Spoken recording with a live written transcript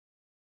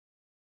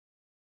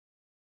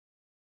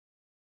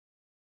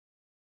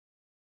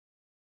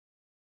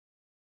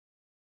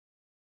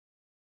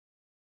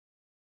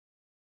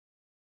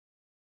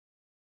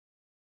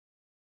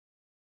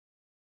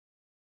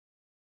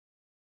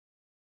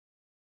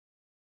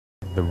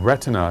The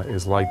retina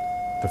is like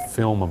the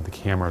film of the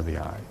camera of the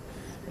eye,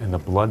 and the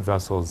blood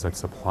vessels that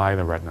supply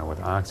the retina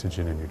with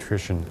oxygen and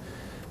nutrition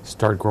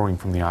start growing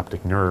from the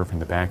optic nerve in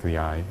the back of the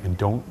eye and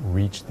don't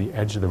reach the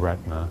edge of the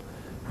retina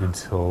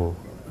until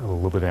a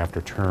little bit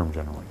after term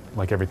generally.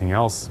 Like everything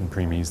else in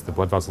preemies, the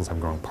blood vessels have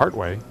grown part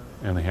way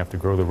and they have to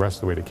grow the rest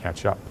of the way to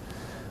catch up.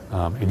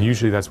 And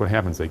usually that's what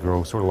happens. They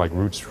grow sort of like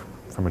roots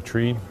from a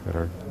tree that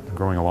are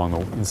growing along the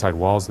inside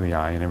walls of the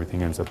eye, and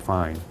everything ends up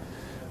fine.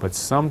 But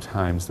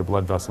sometimes the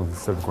blood vessels,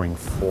 instead of going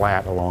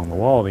flat along the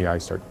wall of the eye,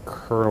 start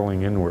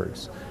curling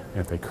inwards. And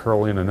if they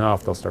curl in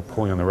enough, they'll start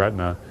pulling on the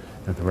retina.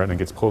 And if the retina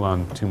gets pulled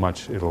on too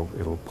much,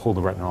 it'll pull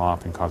the retina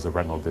off and cause a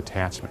retinal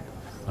detachment.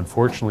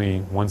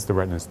 Unfortunately, once the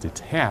retina is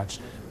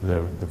detached,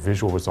 the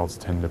visual results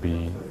tend to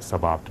be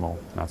suboptimal,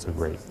 not so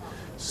great.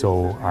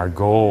 So our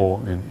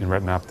goal in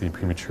retinopathy and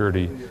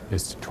prematurity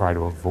is to try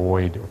to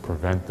avoid or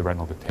prevent the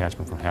retinal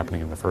detachment from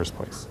happening in the first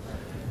place.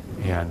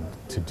 And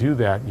to do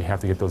that, you have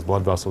to get those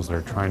blood vessels that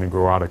are trying to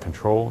grow out of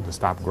control to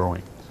stop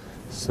growing.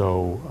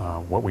 So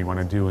what we want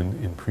to do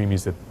in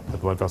preemies that the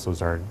blood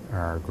vessels are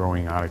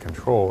growing out of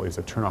control is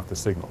to turn off the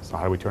signal. So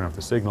how do we turn off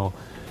the signal?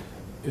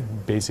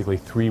 Basically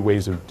 3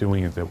 ways of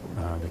doing it that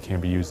can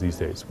be used these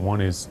days.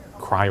 One is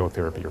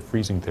cryotherapy or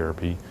freezing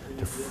therapy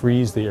to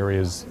freeze the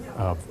areas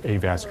of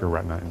avascular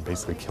retina and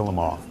basically kill them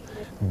off.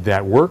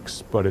 That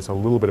works, but it's a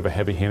little bit of a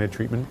heavy-handed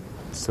treatment.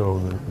 So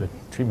the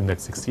treatment that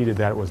succeeded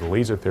that was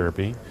laser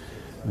therapy,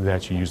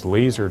 that you use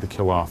laser to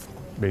kill off,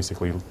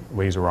 basically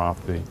laser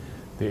off the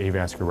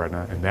avascular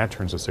retina, and that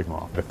turns the signal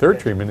off. The third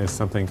treatment is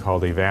something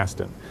called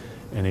Avastin.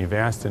 And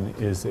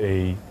Avastin is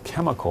a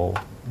chemical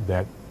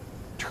that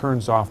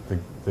turns off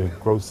the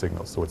growth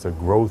signal, so it's a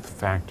growth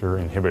factor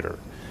inhibitor.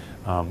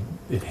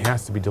 It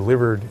has to be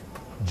delivered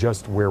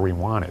just where we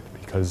want it,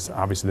 because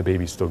obviously the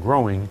baby's still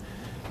growing,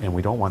 and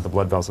we don't want the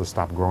blood vessels to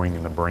stop growing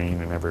in the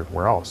brain and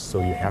everywhere else. So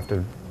you have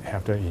to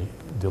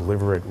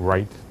deliver it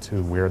right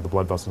to where the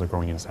blood vessels are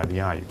growing inside the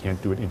eye. You can't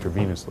do it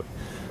intravenously.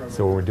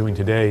 So what we're doing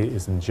today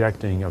is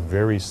injecting a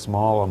very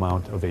small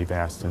amount of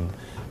Avastin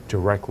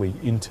directly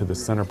into the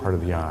center part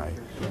of the eye.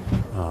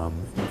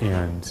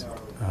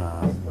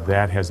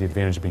 That has the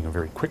advantage of being a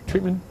very quick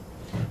treatment.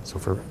 So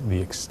for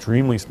the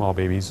extremely small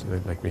babies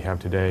like we have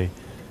today,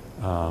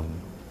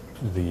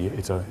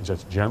 it's a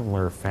just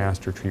gentler,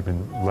 faster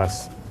treatment,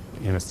 less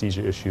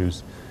anesthesia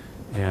issues,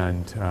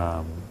 and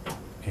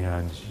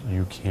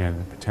you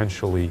can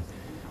potentially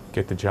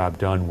get the job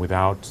done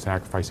without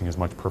sacrificing as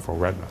much peripheral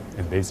retina.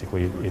 And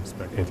basically, it's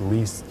at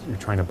least you're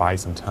trying to buy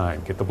some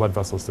time. Get the blood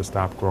vessels to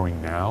stop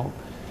growing now,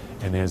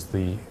 and as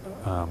the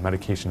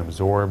medication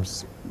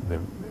absorbs,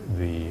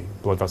 the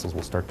blood vessels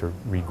will start to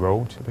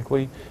regrow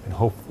typically,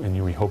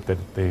 and we hope that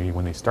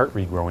when they start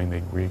regrowing,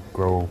 they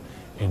regrow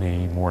in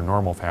a more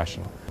normal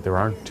fashion. There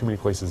aren't too many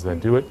places that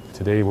do it.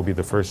 Today will be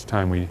the first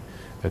time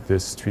that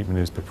this treatment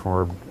is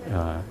performed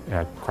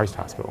at Christ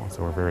Hospital,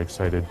 so we're very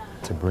excited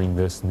to bring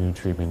this new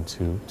treatment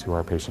to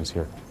our patients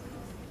here.